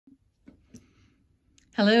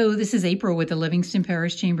Hello, this is April with the Livingston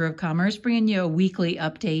Parish Chamber of Commerce, bringing you a weekly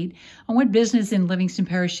update on what business in Livingston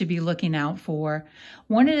Parish should be looking out for.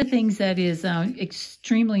 One of the things that is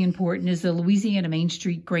extremely important is the Louisiana Main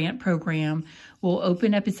Street Grant Program will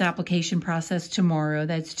open up its application process tomorrow.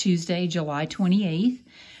 That's Tuesday, July 28th.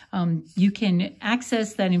 You can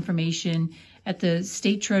access that information at the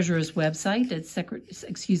State Treasurer's website.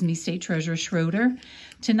 That's State Treasurer Schroeder.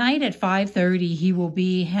 Tonight at 5:30, he will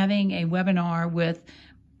be having a webinar with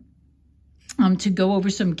to go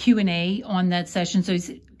over some Q&A on that session. So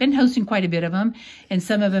he's been hosting quite a bit of them, and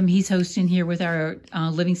some of them he's hosting here with our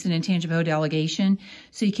Livingston and Tangipahoa delegation.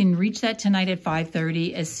 So you can reach that tonight at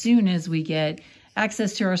 5:30. As soon as we get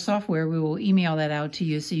access to our software, we will email that out to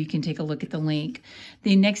you so you can take a look at the link.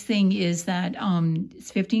 The next thing is that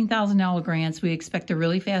it's $15,000 grants. We expect a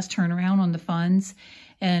really fast turnaround on the funds,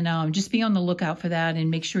 and just be on the lookout for that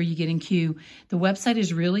and make sure you get in queue. The website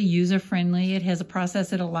is really user-friendly. It has a process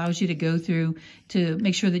that allows you to go through to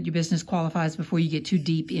make sure that your business qualifies before you get too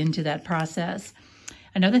deep into that process.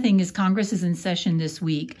 Another thing is Congress is in session this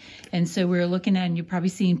week, and so we're looking at, and you're probably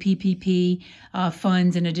seeing PPP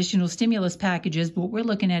funds and additional stimulus packages, but what we're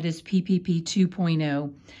looking at is PPP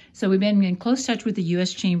 2.0. So we've been in close touch with the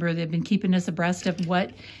U.S. Chamber. They've been keeping us abreast of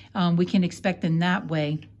what we can expect in that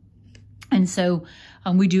way. And so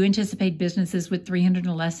we do anticipate businesses with 300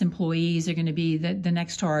 or less employees are going to be the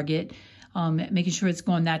next target. Making sure it's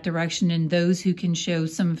going that direction, and those who can show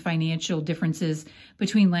some financial differences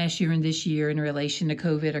between last year and this year in relation to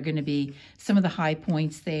COVID are going to be some of the high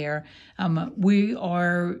points there. We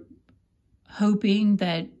are hoping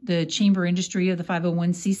that the chamber industry of the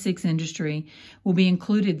 501c6 industry will be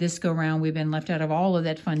included this go round. We've been left out of all of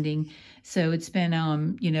that funding. So it's been,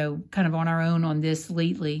 kind of on our own on this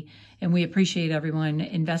lately. And we appreciate everyone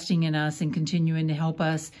investing in us and continuing to help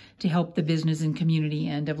us to help the business and community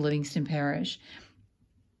end of Livingston Parish.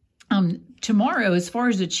 Tomorrow, as far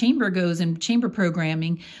as the chamber goes and chamber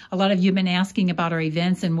programming, a lot of you have been asking about our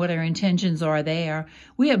events and what our intentions are there.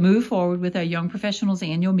 We have moved forward with our Young Professionals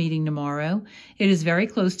annual meeting tomorrow. It is very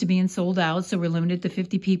close to being sold out, so we're limited to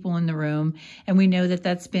 50 people in the room, and we know that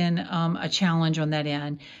that's been a challenge on that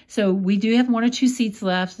end. So we do have 1 or 2 seats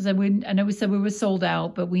left. I know we said we were sold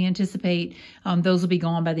out, but we anticipate those will be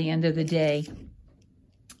gone by the end of the day.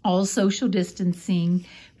 All social distancing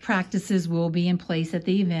practices will be in place at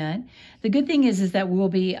the event. The good thing is that we'll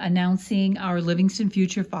be announcing our Livingston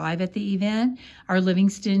Future 5 at the event, our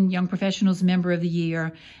Livingston Young Professionals Member of the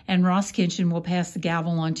Year, and Ross Kinchin will pass the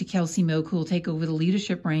gavel on to Kelsey Moak, who will take over the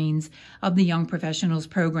leadership reins of the Young Professionals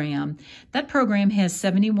Program. That program has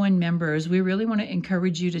 71 members. We really want to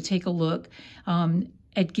encourage you to take a look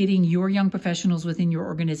at getting your young professionals within your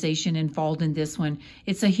organization involved in this one.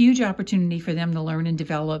 It's a huge opportunity for them to learn and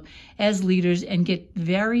develop as leaders and get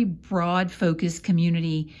very broad focused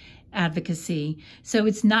community advocacy. So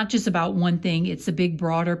it's not just about one thing. It's a big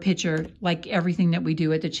broader picture, like everything that we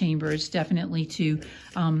do at the chamber. It's definitely to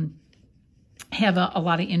have a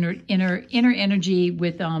lot of inner energy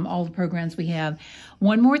with all the programs we have.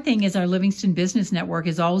 One more thing is our Livingston Business Network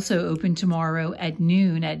is also open tomorrow at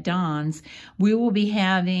noon at Don's. We will be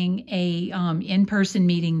having a in-person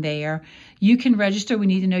meeting there. You can register. We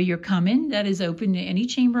need to know you're coming. That is open to any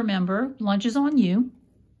chamber member. Lunch is on you.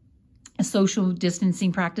 Social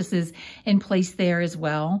distancing practices in place there as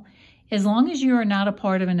well. As long as you are not a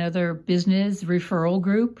part of another business referral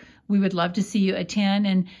group, we would love to see you attend.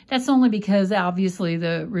 And that's only because obviously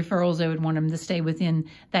the referrals, I would want them to stay within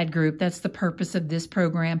that group. That's the purpose of this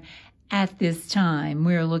program at this time.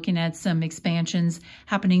 We're looking at some expansions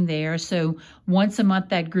happening there. So once a month,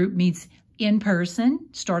 that group meets in person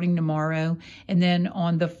starting tomorrow. And then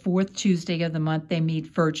on the 4th Tuesday of the month, they meet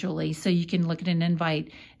virtually. So you can look at an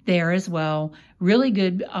invite there as well. Really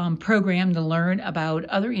good program to learn about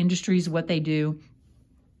other industries, what they do,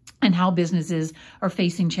 and how businesses are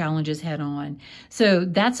facing challenges head on. So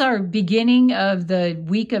that's our beginning of the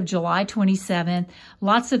week of July 27th.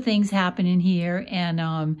 Lots of things happening here,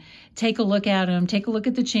 and take a look at them. Take a look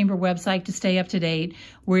at the chamber website to stay up to date.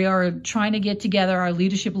 We are trying to get together our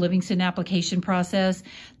Leadership Livingston application process.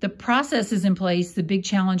 The process is in place. The big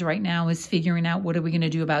challenge right now is figuring out what are we going to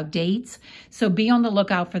do about dates. So be on the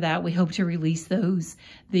lookout for that. We hope to release the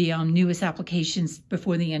newest applications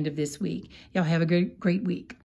before the end of this week. Y'all have a great week.